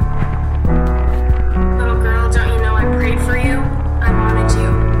division. Little girl, don't you know I prayed for you? I wanted you.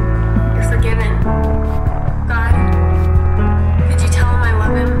 You're forgiven. God, could you tell him I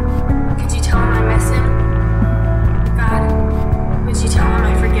love him? Could you tell him I miss him?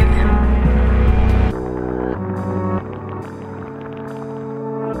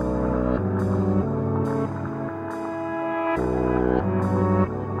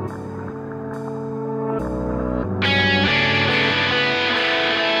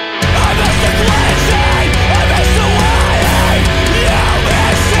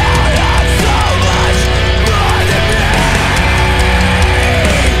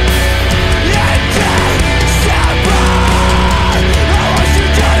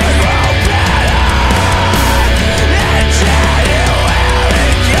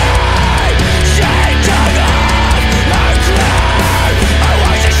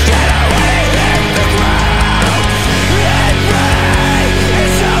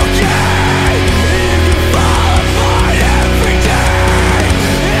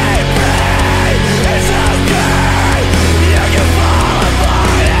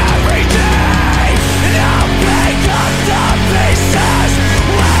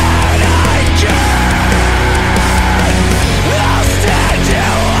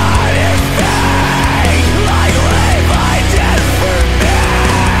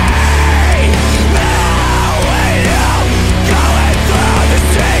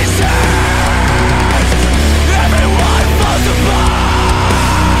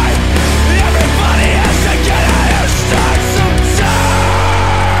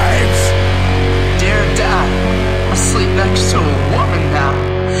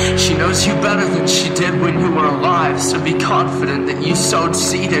 confident that you sowed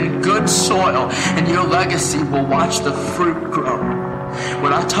seed in good soil, and your legacy will watch the fruit grow.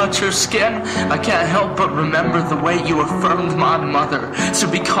 When I touch her skin, I can't help but remember the way you affirmed my mother. So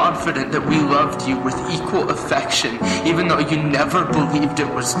be confident that we loved you with equal affection, even though you never believed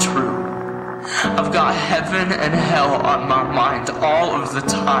it was true. I've got heaven and hell on my mind all of the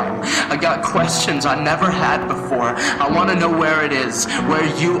time. I got questions I never had before. I want to know where it is, where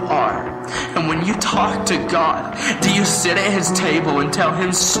you are. And when you talk to God, do you sit at his table and tell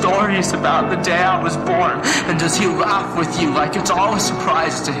him stories about the day I was born? And does he laugh with you like it's all a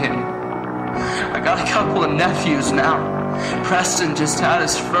surprise to him? I got a couple of nephews now. Preston just had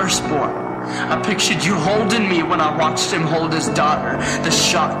his firstborn. I pictured you holding me when I watched him hold his daughter. The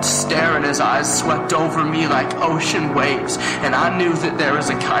shocked stare in his eyes swept over me like ocean waves, and I knew that there is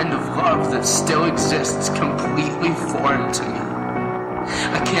a kind of love that still exists completely foreign to me.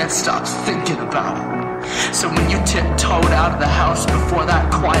 I can't stop thinking about it. So when you tiptoed out of the house before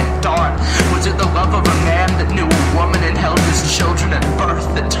that quiet dawn, was it the love of a man that knew a woman and held his children at birth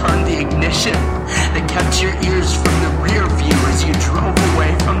that turned the ignition, that kept your ears from the rear view as you drove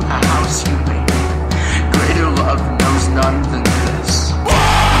away from the house you made? Greater love knows none than this.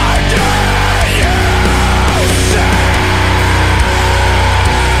 Why do you say?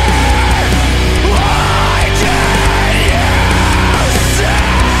 Why do you say?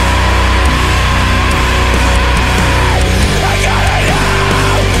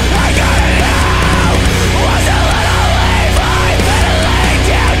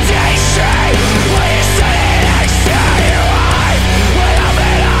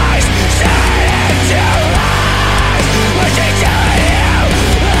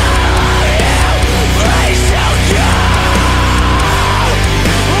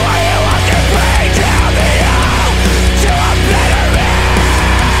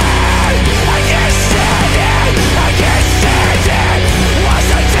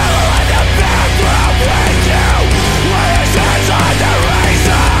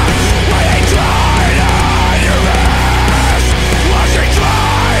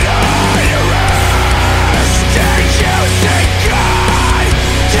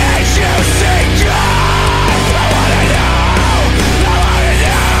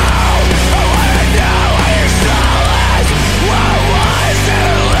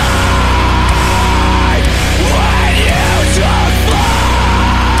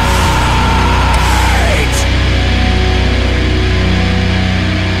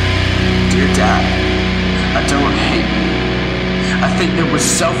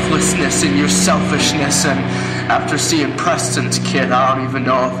 Selflessness in your selfishness, and after seeing Preston's kid, I don't even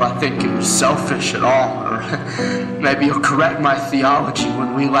know if I think it was selfish at all, or maybe you'll correct my theology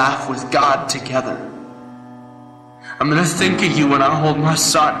when we laugh with God together. I'm gonna think of you when I hold my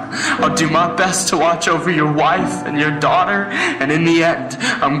son. I'll do my best to watch over your wife and your daughter, and in the end,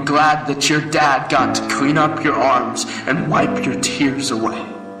 I'm glad that your dad got to clean up your arms and wipe your tears away.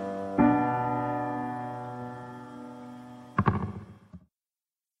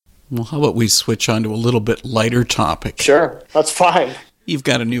 Well, how about we switch on to a little bit lighter topic? Sure, that's fine. You've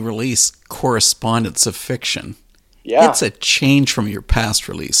got a new release, Correspondence of Fiction. Yeah. It's a change from your past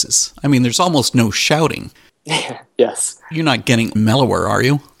releases. I mean, there's almost no shouting. Yes. You're not getting mellower, are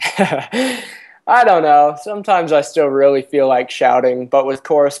you? I don't know. Sometimes I still really feel like shouting, but with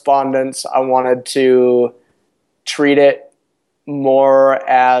Correspondence, I wanted to treat it more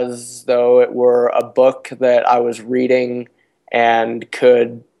as though it were a book that I was reading and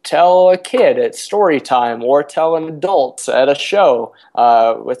could tell a kid at story time or tell an adult at a show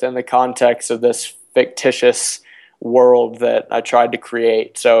within the context of this fictitious world that I tried to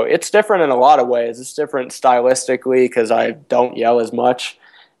create. So it's different in a lot of ways. It's different stylistically because I don't yell as much,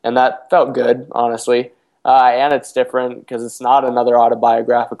 and that felt good, honestly. And it's different because it's not another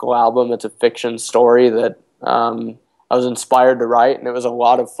autobiographical album. It's a fiction story that I was inspired to write, and it was a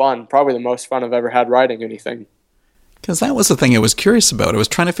lot of fun. Probably the most fun I've ever had writing anything. Because that was the thing I was curious about. I was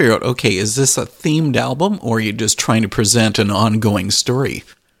trying to figure out, okay, is this a themed album, or are you just trying to present an ongoing story?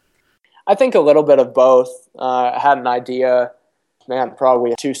 I think a little bit of both. I had an idea,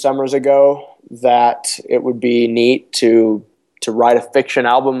 probably 2 summers ago, that it would be neat to write a fiction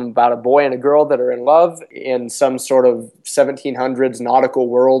album about a boy and a girl that are in love in some sort of 1700s nautical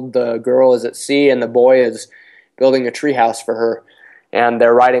world. The girl is at sea and the boy is building a treehouse for her. And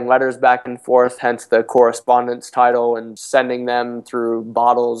they're writing letters back and forth, hence the Correspondence title, and sending them through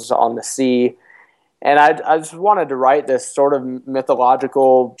bottles on the sea. And I just wanted to write this sort of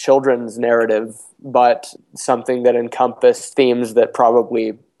mythological children's narrative, but something that encompassed themes that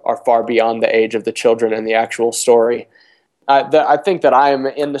probably are far beyond the age of the children in the actual story. I think that I am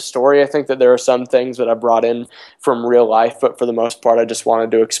in the story. I think that there are some things that I brought in from real life, but for the most part, I just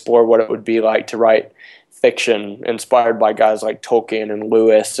wanted to explore what it would be like to write fiction inspired by guys like Tolkien and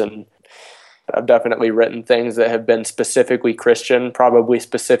Lewis. And I've definitely written things that have been specifically Christian, probably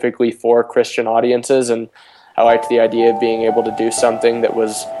specifically for Christian audiences. And I liked the idea of being able to do something that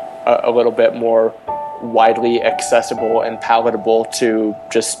was a little bit more widely accessible and palatable to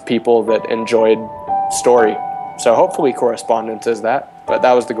just people that enjoyed story. So hopefully Correspondence is that, but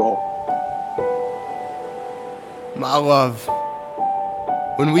that was the goal. My love,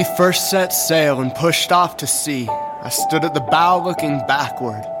 when we first set sail and pushed off to sea, I stood at the bow looking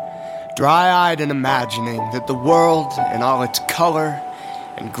backward, dry-eyed and imagining that the world in all its color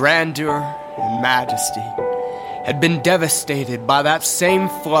and grandeur and majesty had been devastated by that same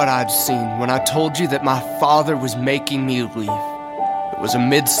flood I'd seen when I told you that my father was making me leave. It was a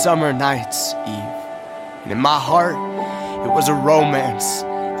midsummer night's eve. And in my heart, it was a romance,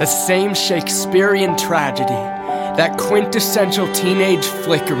 the same Shakespearean tragedy, that quintessential teenage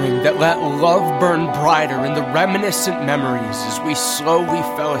flickering that let love burn brighter in the reminiscent memories as we slowly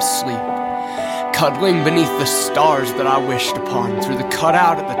fell asleep, cuddling beneath the stars that I wished upon through the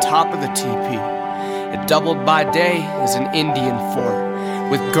cutout at the top of the teepee. It doubled by day as an Indian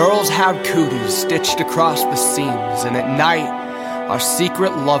fort, with girls' have cooties stitched across the seams, and at night, our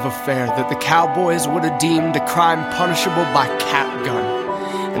secret love affair that the cowboys would have deemed a crime punishable by catgun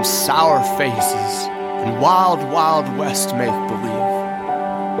and sour faces and wild, wild west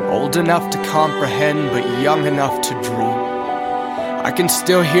make-believe. Old enough to comprehend, but young enough to dream. I can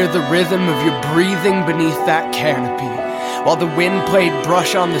still hear the rhythm of your breathing beneath that canopy, while the wind played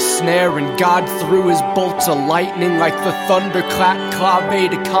brush on the snare and God threw his bolts of lightning like the thunderclap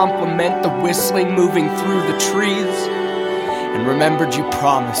clave to complement the whistling moving through the trees. And remembered you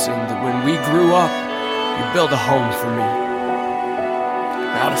promising that when we grew up, you'd build a home for me.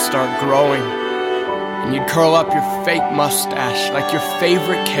 Now to start growing, and you'd curl up your fake mustache like your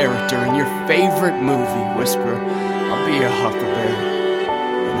favorite character in your favorite movie, whisper, I'll be a huckleberry.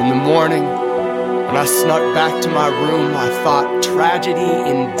 And in the morning, when I snuck back to my room, I thought, tragedy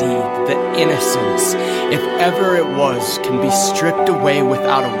indeed, that innocence, if ever it was, can be stripped away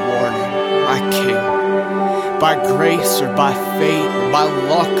without a warning. My king. By grace or by fate, or by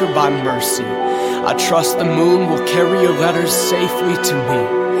luck or by mercy, I trust the moon will carry your letters safely to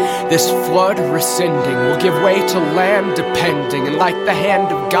me. This flood rescinding will give way to land depending, and like the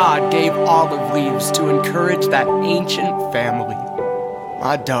hand of God gave olive leaves to encourage that ancient family.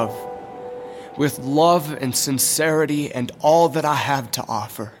 My dove, with love and sincerity and all that I have to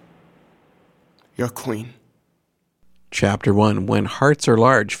offer, your queen. Chapter 1, When Hearts Are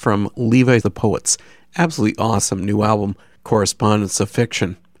Large, from Levi The Poet's absolutely awesome new album, Correspondence of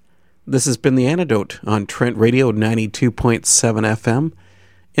Fiction. This has been The Antidote on Trent Radio 92.7 FM,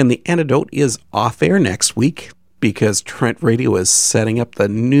 and The Antidote is off air next week because Trent Radio is setting up the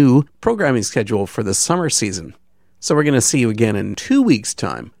new programming schedule for the summer season. So we're going to see you again in 2 weeks'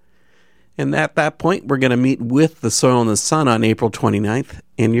 time. And at that point, we're going to meet with The Soil and the Sun on April 29th,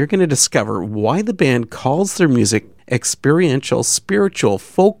 and you're going to discover why the band calls their music experiential, spiritual,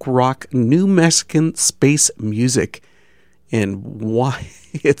 folk rock, new Mexican space music, and why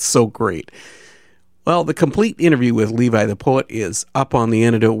it's so great. Well, the complete interview with Levi the Poet is up on the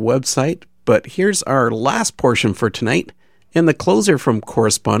Antidote website, but here's our last portion for tonight, and the closer from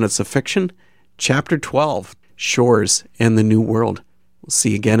Correspondence of Fiction, Chapter 12, Shores and the New World. We'll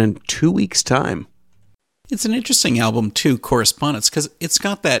see you again in 2 weeks' time. It's an interesting album, too, Correspondence, because it's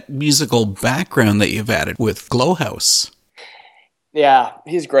got that musical background that you've added with Glowhouse. Yeah,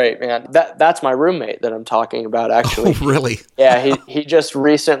 he's great, man. That's my roommate that I'm talking about, actually. Oh, really? Yeah, he just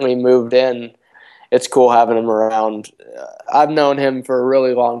recently moved in. It's cool having him around. I've known him for a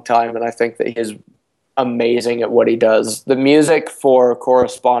really long time, and I think that he's amazing at what he does. The music for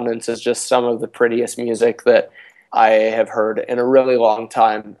Correspondence is just some of the prettiest music that I have heard in a really long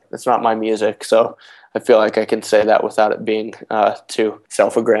time. It's not my music, so I feel like I can say that without it being too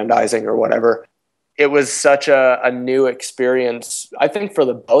self-aggrandizing or whatever. It was such a new experience, I think, for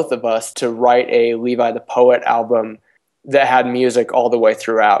the both of us to write a Levi the Poet album that had music all the way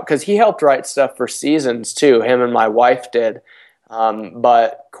throughout. Because he helped write stuff for Seasons, too. Him and my wife did.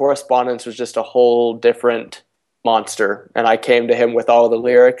 But Correspondence was just a whole different monster. And I came to him with all the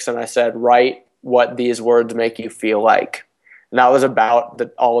lyrics, and I said, write what these words make you feel like. And that was about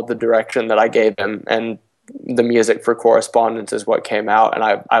all of the direction that I gave him, and the music for Correspondence is what came out, and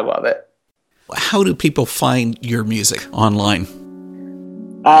I love it. How do people find your music online?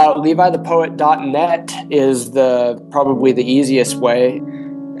 LeviThePoet.net is probably the easiest way,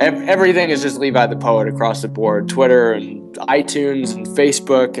 everything is just Levi the Poet across the board. Twitter and iTunes and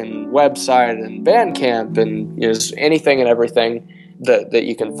Facebook and website and Bandcamp and just anything and everything that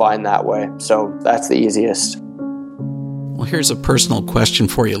you can find that way. So that's the easiest. Well, here's a personal question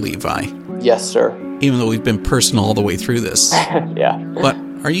for you, Levi. Yes, sir. Even though we've been personal all the way through this. Yeah. But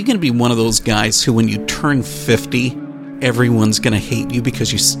are you going to be one of those guys who, when you turn 50, everyone's going to hate you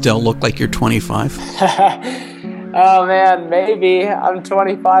because you still look like you're 25? Oh, man, maybe. I'm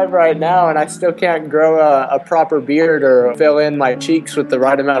 25 right now, and I still can't grow a proper beard or fill in my cheeks with the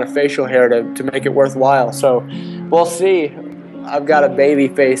right amount of facial hair to make it worthwhile. So we'll see. I've got a baby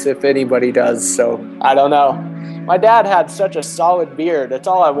face if anybody does, so I don't know. My dad had such a solid beard. That's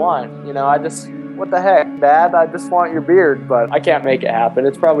all I want. What the heck, Dad? I just want your beard, but I can't make it happen.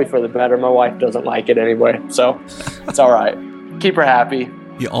 It's probably for the better. My wife doesn't like it anyway, so it's all right. Keep her happy.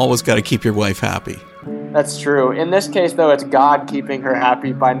 You always got to keep your wife happy. That's true. In this case, though, it's God keeping her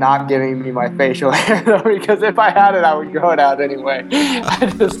happy by not giving me my facial hair, though, because if I had it, I would grow it out anyway.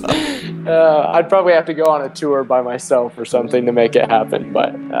 I'd probably have to go on a tour by myself or something to make it happen,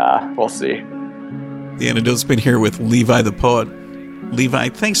 but we'll see. The Antidote's been here with Levi the Poet. Levi,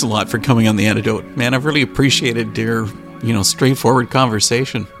 thanks a lot for coming on The Antidote. Man, I've really appreciated your, straightforward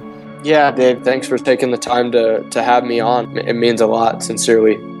conversation. Yeah, Dave, thanks for taking the time to have me on. It means a lot,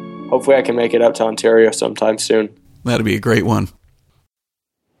 sincerely. Hopefully I can make it out to Ontario sometime soon. That'd be a great one.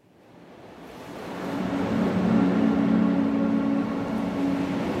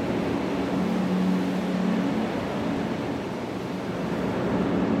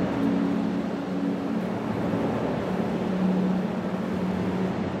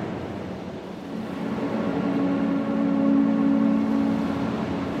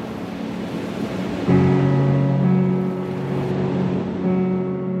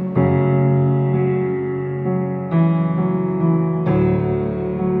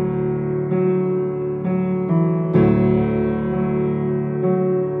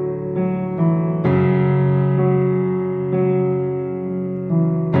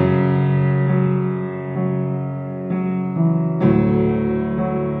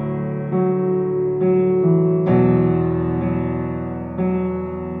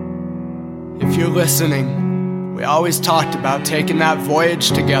 Listening, we always talked about taking that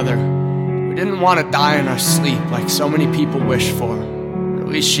voyage together. We didn't want to die in our sleep like so many people wish for. Or at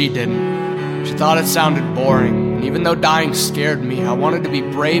least she didn't. She thought it sounded boring, and even though dying scared me, I wanted to be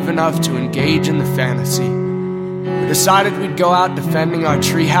brave enough to engage in the fantasy. We decided we'd go out defending our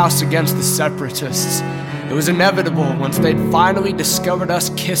treehouse against the separatists. It was inevitable once they'd finally discovered us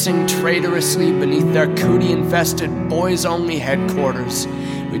kissing traitorously beneath their cootie-infested boys-only headquarters.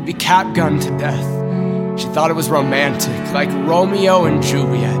 We'd be catgunned to death. She thought it was romantic, like Romeo and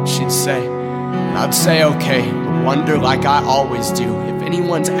Juliet, she'd say. And I'd say okay, but wonder like I always do if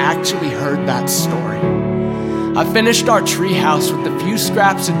anyone's actually heard that story. I finished our treehouse with the few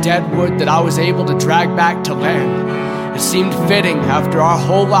scraps of dead wood that I was able to drag back to land. It seemed fitting after our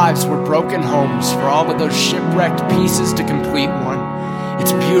whole lives were broken homes for all of those shipwrecked pieces to complete one.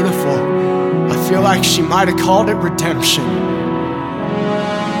 It's beautiful. I feel like she might have called it redemption.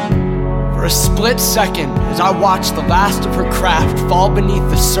 For a split second, as I watched the last of her craft fall beneath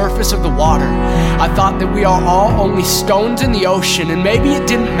the surface of the water, I thought that we are all only stones in the ocean, and maybe it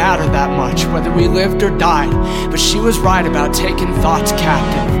didn't matter that much whether we lived or died, but she was right about taking thoughts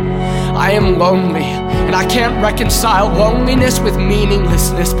captive. I am lonely, and I can't reconcile loneliness with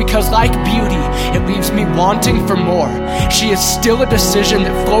meaninglessness because, like beauty, it leaves me wanting for more. She is still a decision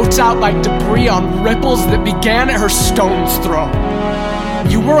that floats out like debris on ripples that began at her stone's throw.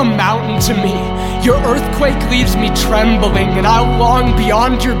 You were a mountain to me. Your earthquake leaves me trembling, and I long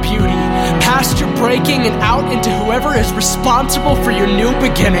beyond your beauty, past your breaking and out into whoever is responsible for your new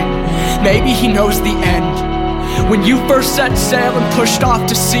beginning. Maybe he knows the end. When you first set sail and pushed off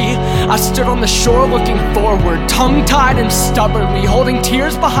to sea, I stood on the shore looking forward, tongue-tied and stubbornly, holding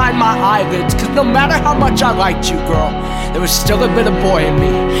tears behind my eyelids, because no matter how much I liked you, girl, there was still a bit of boy in me,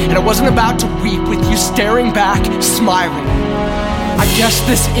 and I wasn't about to weep with you staring back, smiling. I guess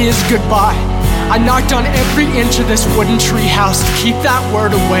this is goodbye. I knocked on every inch of this wooden treehouse to keep that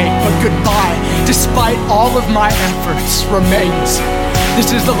word away, but goodbye, despite all of my efforts, remains.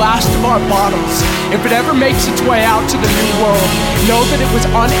 This is the last of our bottles. If it ever makes its way out to the new world, know that it was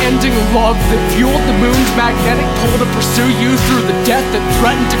unending love that fueled the moon's magnetic pull to pursue you through the death that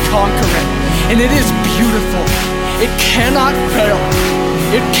threatened to conquer it. And it is beautiful. It cannot fail.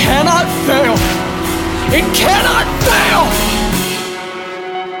 It cannot fail. It cannot fail!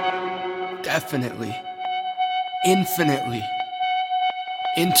 Definitely, infinitely,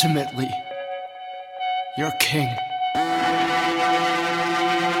 intimately, your king.